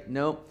 it's like,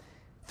 no,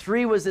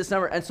 3 was this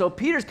number. And so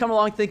Peter's come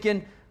along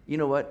thinking, you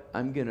know what?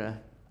 I'm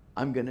gonna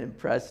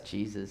impress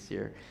Jesus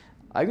here.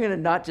 I'm going to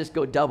not just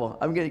go double.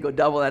 I'm going to go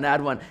double and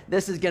add 1.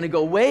 This is going to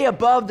go way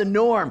above the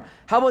norm.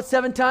 How about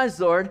 7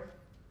 times, Lord?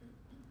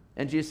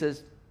 And Jesus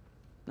says,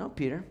 no,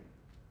 Peter.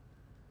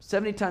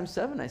 70 times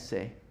 7, I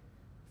say.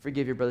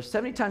 Forgive your brother.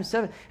 70 times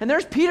 7. And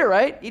there's Peter,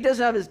 right? He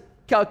doesn't have his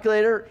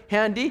calculator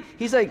handy.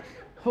 He's like,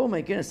 oh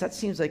my goodness, that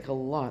seems like a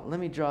lot. Let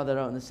me draw that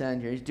out in the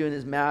sand here. He's doing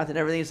his math and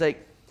everything. He's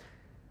like,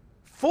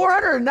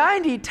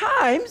 490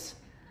 times?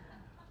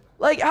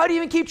 Like, how do you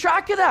even keep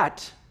track of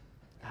that?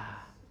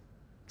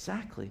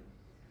 Exactly.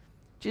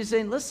 Jesus is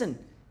saying, listen,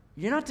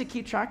 you're not to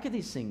keep track of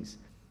these things.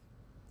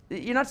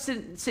 You're not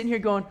sitting here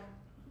going,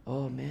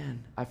 oh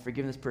man, I've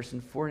forgiven this person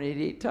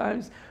 488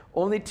 times.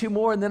 Only 2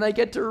 more, and then I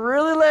get to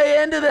really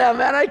lay into them,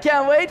 man. I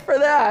can't wait for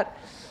that.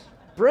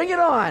 Bring it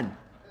on.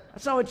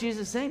 That's not what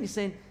Jesus is saying. He's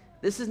saying,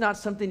 this is not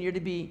something you're to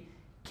be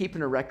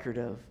keeping a record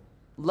of.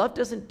 Love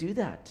doesn't do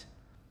that.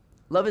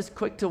 Love is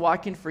quick to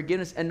walk in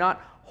forgiveness and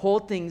not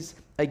hold things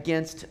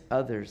against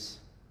others.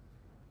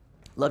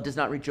 Love does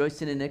not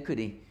rejoice in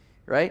iniquity,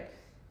 right?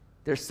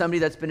 There's somebody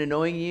that's been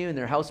annoying you and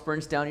their house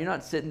burns down. You're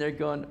not sitting there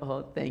going,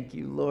 oh, thank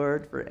you,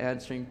 Lord, for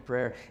answering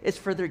prayer. It's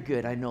for their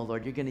good. I know,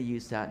 Lord, you're going to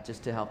use that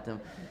just to help them.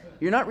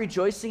 You're not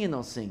rejoicing in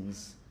those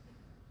things.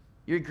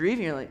 You're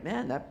grieving. You're like,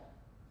 man,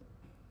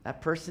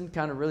 that person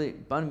kind of really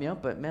bummed me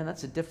out, but man,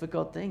 that's a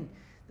difficult thing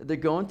that they're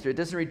going through. It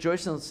doesn't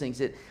rejoice in those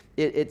things.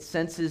 It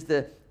senses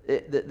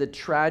the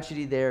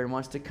tragedy there and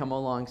wants to come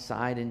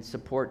alongside and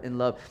support and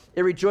love.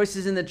 It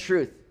rejoices in the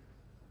truth.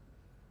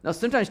 Now,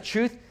 sometimes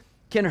truth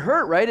can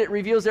hurt, right? It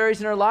reveals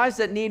areas in our lives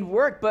that need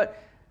work, but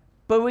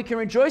we can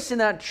rejoice in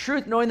that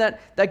truth, knowing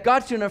that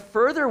God's doing a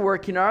further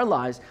work in our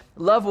lives.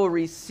 Love will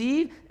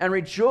receive and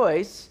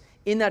rejoice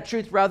in that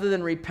truth rather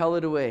than repel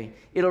it away.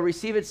 It'll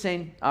receive it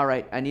saying, all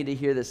right, I need to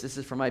hear this. This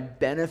is for my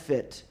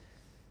benefit.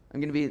 I'm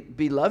going to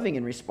be loving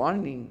and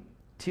responding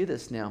to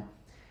this now.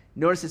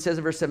 Notice it says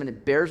in verse 7,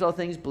 it bears all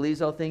things,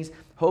 believes all things,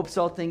 hopes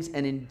all things,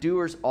 and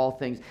endures all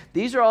things.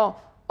 These are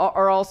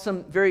all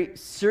some very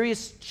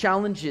serious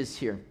challenges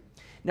here.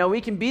 Now,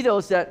 we can be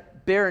those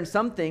that bear in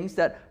some things,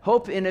 that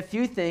hope in a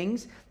few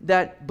things,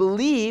 that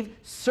believe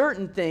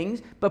certain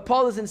things, but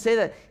Paul doesn't say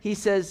that. He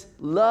says,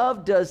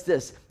 love does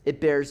this. It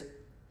bears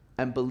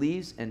and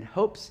believes and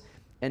hopes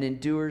and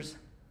endures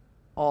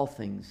all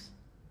things.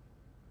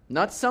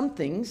 Not some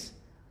things,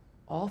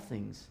 all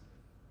things.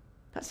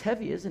 That's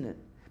heavy, isn't it?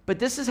 But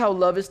this is how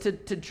love is to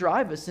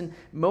drive us and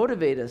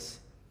motivate us.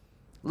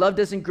 Love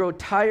doesn't grow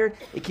tired.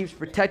 It keeps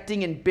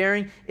protecting and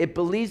bearing. It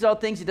believes all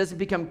things. It doesn't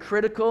become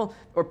critical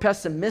or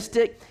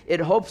pessimistic. It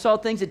hopes all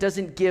things. It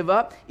doesn't give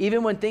up.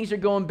 Even when things are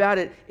going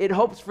bad, it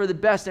hopes for the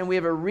best. And we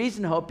have a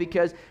reason to hope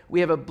because we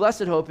have a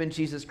blessed hope in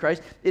Jesus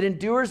Christ. It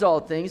endures all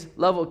things.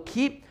 Love will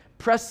keep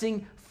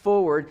pressing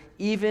forward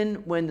even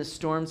when the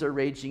storms are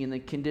raging and the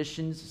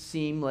conditions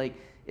seem like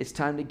it's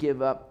time to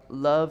give up.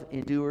 Love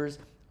endures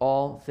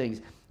all things.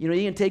 You know,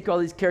 you can take all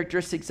these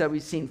characteristics that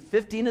we've seen,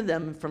 15 of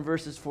them from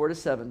verses 4 to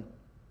 7,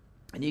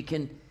 and you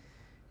can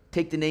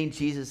take the name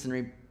Jesus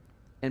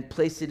and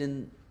place it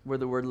in where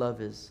the word love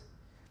is.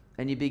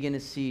 And you begin to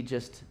see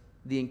just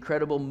the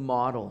incredible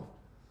model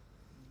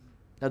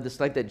of this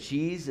life that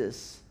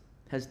Jesus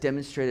has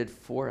demonstrated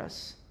for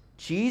us.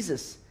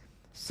 Jesus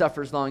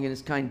suffers long and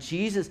is kind.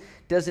 Jesus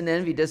doesn't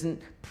envy,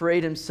 doesn't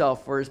parade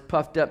himself or is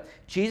puffed up.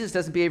 Jesus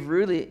doesn't behave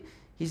rudely.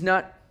 He's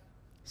not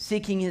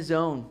seeking his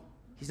own.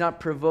 He's not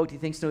provoked. He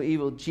thinks no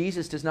evil.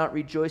 Jesus does not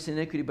rejoice in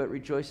iniquity, but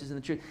rejoices in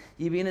the truth.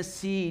 You begin to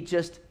see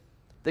just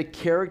the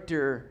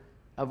character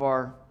of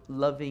our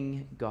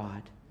loving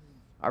God,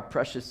 our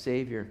precious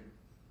Savior.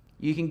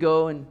 You can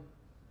go and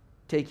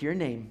take your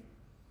name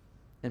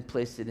and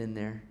place it in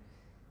there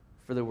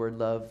for the word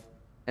love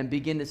and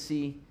begin to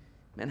see,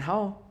 man,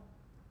 how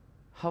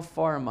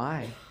far am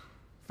I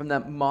from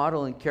that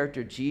model and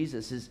character of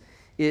Jesus?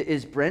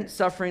 Is Brent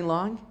suffering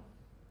long?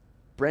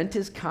 Brent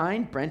is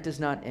kind. Brent does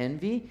not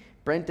envy.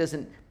 Brent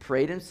doesn't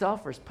parade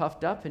himself or is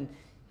puffed up. And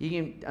you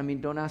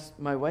can, don't ask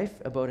my wife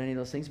about any of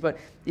those things, but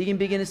you can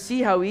begin to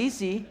see how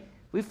easy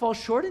we fall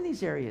short in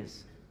these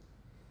areas.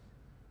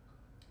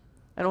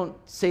 I don't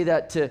say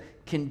that to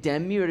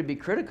condemn you or to be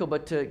critical,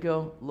 but to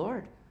go,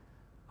 Lord,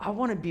 I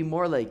want to be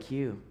more like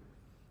you.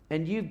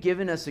 And you've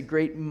given us a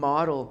great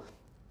model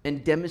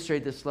and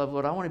demonstrate this love,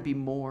 Lord. I want to be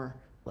more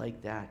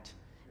like that.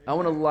 I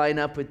want to line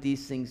up with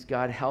these things.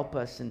 God, help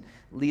us and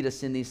lead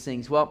us in these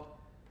things. Well,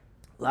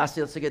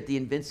 lastly, let's look at the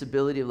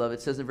invincibility of love.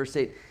 It says in verse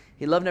 8,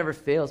 love never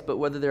fails, but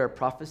whether there are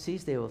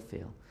prophecies, they will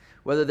fail.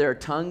 Whether there are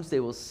tongues, they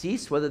will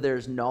cease. Whether there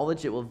is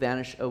knowledge, it will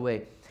vanish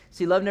away.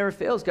 See, love never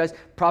fails, guys.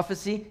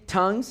 Prophecy,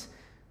 tongues,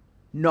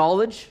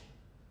 knowledge,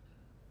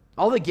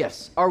 all the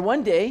gifts are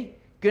one day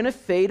going to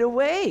fade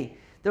away.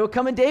 There will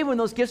come a day when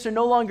those gifts are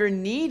no longer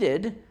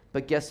needed.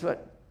 But guess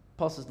what?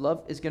 Paul says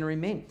love is going to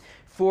remain.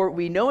 For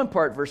we know in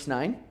part, verse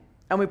 9,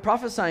 and we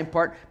prophesy in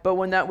part, but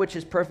when that which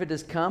is perfect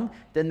has come,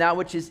 then that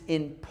which is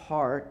in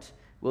part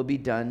will be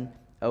done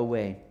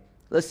away.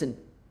 Listen,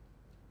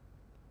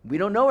 we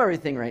don't know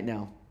everything right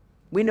now.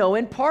 We know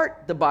in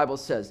part, the Bible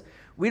says.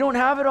 We don't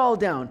have it all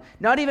down.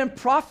 Not even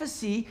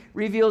prophecy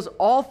reveals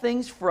all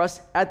things for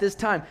us at this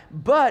time.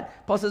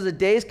 But Paul says a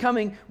day is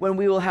coming when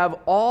we will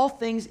have all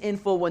things in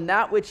full, when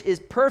that which is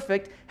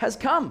perfect has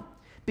come.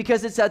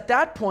 Because it's at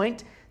that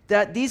point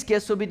that these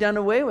gifts will be done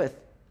away with.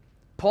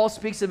 Paul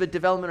speaks of a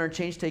development or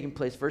change taking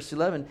place. Verse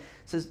 11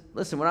 says,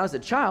 listen, when I was a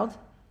child,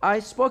 I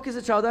spoke as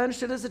a child, I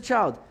understood as a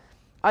child.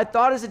 I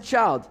thought as a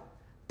child.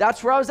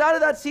 That's where I was out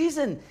of that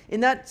season,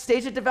 in that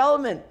stage of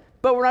development.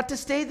 But we're not to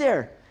stay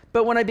there.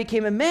 But when I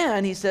became a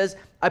man, he says,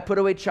 I put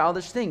away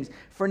childish things.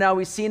 For now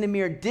we see in a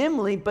mirror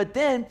dimly, but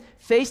then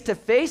face to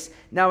face.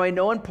 Now I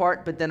know in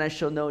part, but then I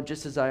shall know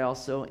just as I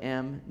also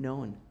am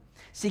known.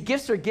 See,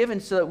 gifts are given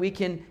so that we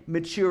can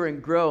mature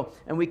and grow,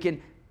 and we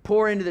can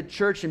pour into the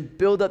church and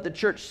build up the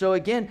church. So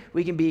again,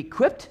 we can be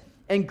equipped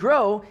and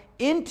grow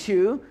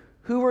into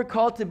who we're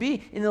called to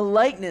be in the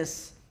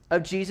likeness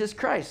of Jesus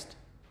Christ.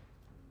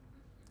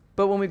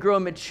 But when we grow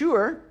and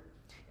mature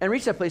and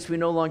reach that place, we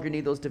no longer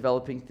need those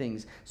developing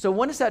things. So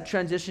when does that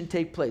transition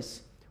take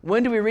place?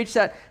 When do we reach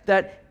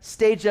that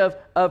stage of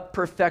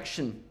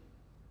perfection?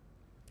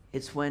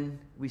 It's when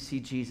we see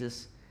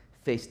Jesus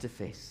face to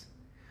face.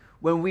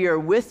 When we are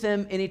with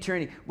him in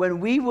eternity. When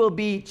we will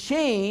be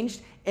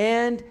changed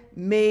and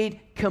made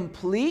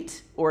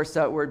complete, or as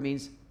that word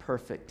means,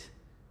 perfect.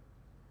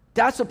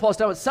 That's what Paul's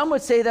talking about. Some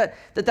would say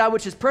that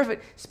which is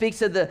perfect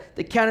speaks of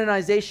the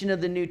canonization of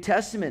the New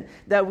Testament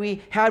that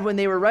we had when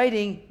they were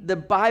writing the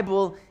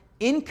Bible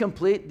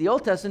incomplete, the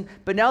Old Testament,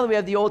 but now that we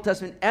have the Old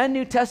Testament and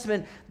New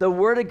Testament, the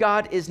Word of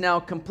God is now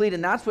complete,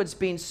 and that's what's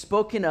being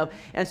spoken of.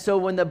 And so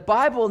when the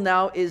Bible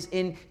now is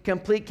in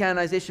complete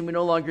canonization, we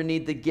no longer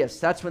need the gifts.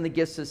 That's when the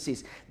gifts have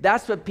ceased.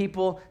 That's what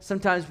people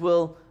sometimes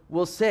will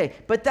say.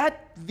 But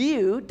that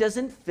view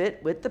doesn't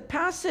fit with the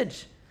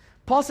passage.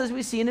 Paul says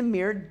we see in a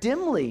mirror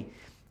dimly.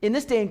 In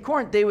this day in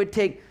Corinth, they would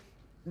take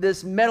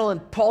this metal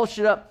and polish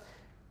it up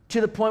to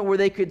the point where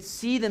they could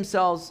see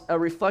themselves a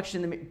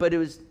reflection in the mirror, but it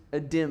was a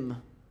dim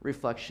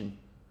reflection.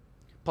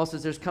 Paul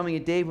says there's coming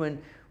a day when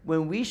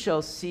we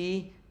shall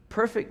see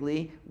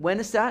perfectly. When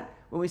is that?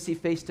 When we see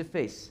face to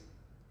face.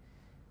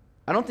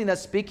 I don't think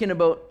that's speaking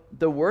about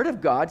the Word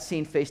of God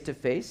seeing face to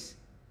face.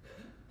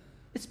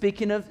 It's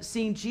speaking of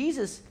seeing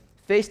Jesus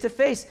face to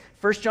face.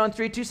 1 John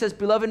 3:2 says,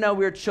 Beloved, now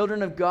we are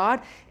children of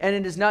God, and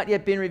it has not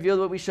yet been revealed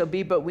what we shall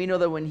be, but we know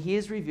that when he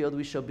is revealed,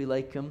 we shall be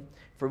like him,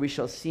 for we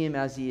shall see him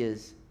as he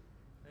is.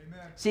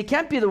 Amen. See, it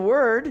can't be the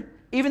Word,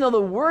 even though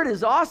the Word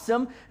is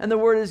awesome and the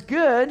Word is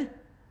good,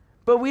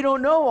 but we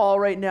don't know all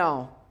right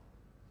now.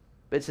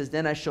 But it says,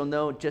 then I shall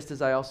know just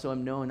as I also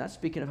am known. That's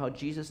speaking of how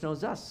Jesus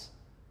knows us.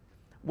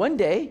 One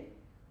day,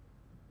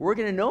 we're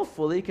going to know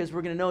fully because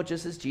we're going to know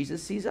just as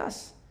Jesus sees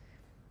us.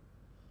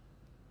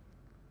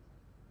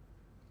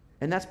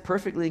 And that's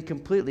perfectly and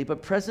completely.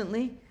 But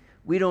presently,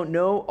 we don't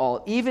know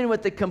all, even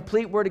with the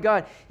complete Word of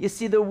God. You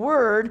see, the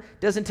Word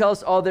doesn't tell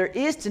us all there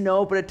is to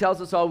know, but it tells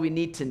us all we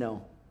need to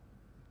know.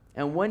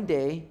 And one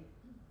day,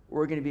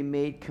 we're going to be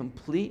made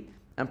complete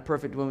and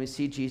perfect when we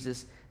see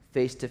Jesus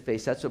face to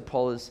face. That's what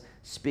Paul is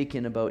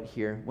speaking about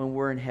here, when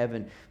we're in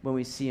heaven, when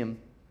we see him.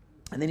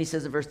 And then he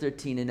says in verse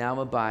 13, and now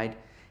abide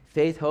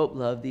faith, hope,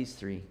 love, these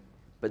three.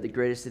 But the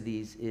greatest of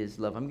these is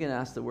love. I'm going to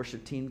ask the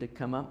worship team to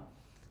come up.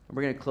 And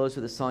we're going to close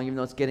with a song, even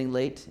though it's getting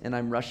late and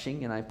I'm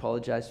rushing, and I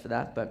apologize for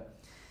that. But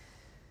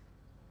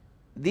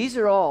these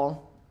are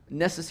all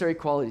necessary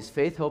qualities,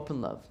 faith, hope,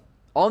 and love.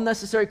 All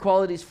necessary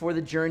qualities for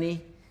the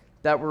journey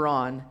that we're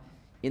on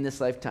in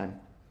this lifetime.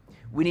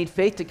 We need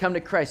faith to come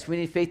to Christ. We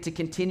need faith to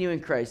continue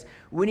in Christ.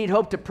 We need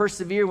hope to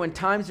persevere when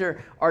times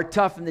are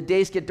tough and the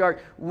days get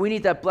dark. We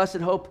need that blessed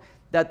hope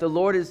that the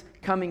Lord is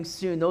coming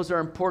soon. Those are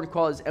important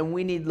qualities. And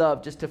we need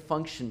love just to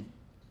function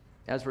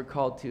as we're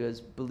called to as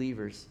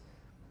believers.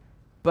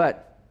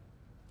 But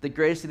the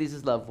greatest of these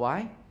is love.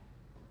 Why?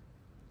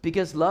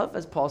 Because love,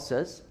 as Paul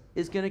says,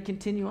 is going to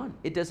continue on.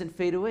 It doesn't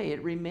fade away.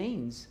 It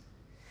remains.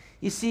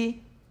 You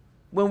see,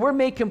 when we're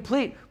made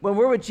complete, when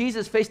we're with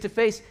Jesus face to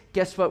face,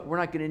 guess what? We're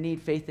not going to need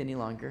faith any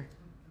longer.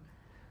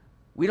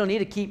 We don't need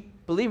to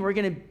keep believing. We're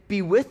going to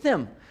be with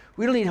him.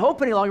 We don't need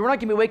hope any longer. We're not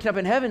going to be waking up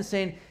in heaven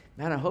saying,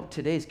 man, I hope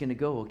today's going to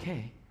go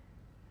okay.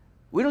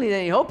 We don't need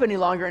any hope any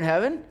longer in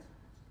heaven.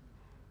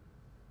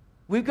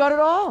 We've got it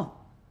all.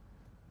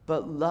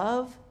 But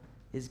love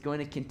is going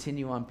to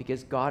continue on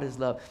because God is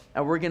love.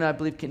 And we're going to, I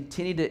believe,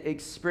 continue to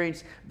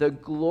experience the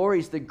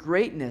glories, the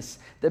greatness,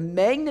 the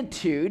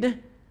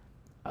magnitude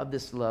of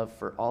this love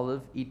for all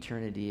of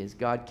eternity as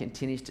God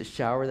continues to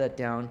shower that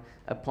down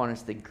upon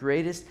us. The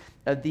greatest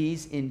of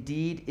these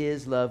indeed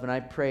is love. And I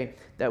pray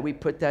that we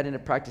put that into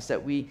practice,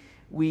 that we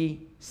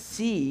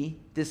see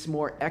this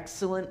more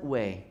excellent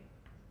way.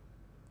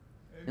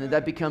 Amen. And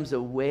that becomes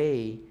a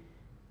way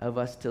of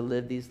us to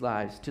live these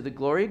lives to the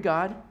glory of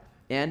God,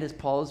 and as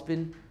Paul has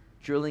been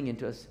drilling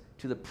into us,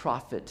 to the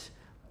profit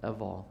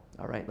of all.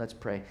 All right, let's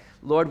pray.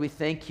 Lord, we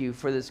thank you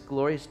for this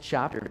glorious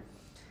chapter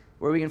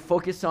where we can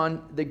focus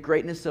on the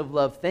greatness of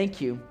love. Thank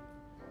you,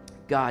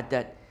 God,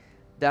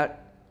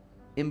 that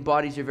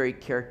embodies your very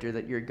character,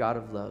 that you're a God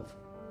of love.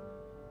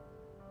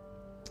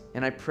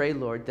 And I pray,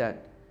 Lord,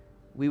 that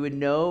we would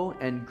know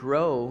and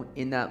grow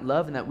in that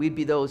love, and that we'd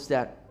be those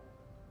that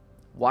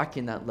walk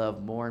in that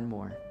love more and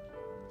more.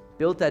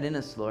 Build that in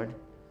us, Lord.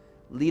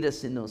 Lead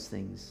us in those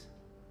things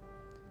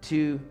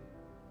to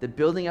the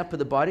building up of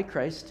the body of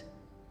Christ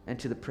and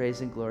to the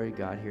praise and glory of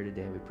God here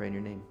today. We pray in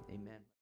your name. Amen.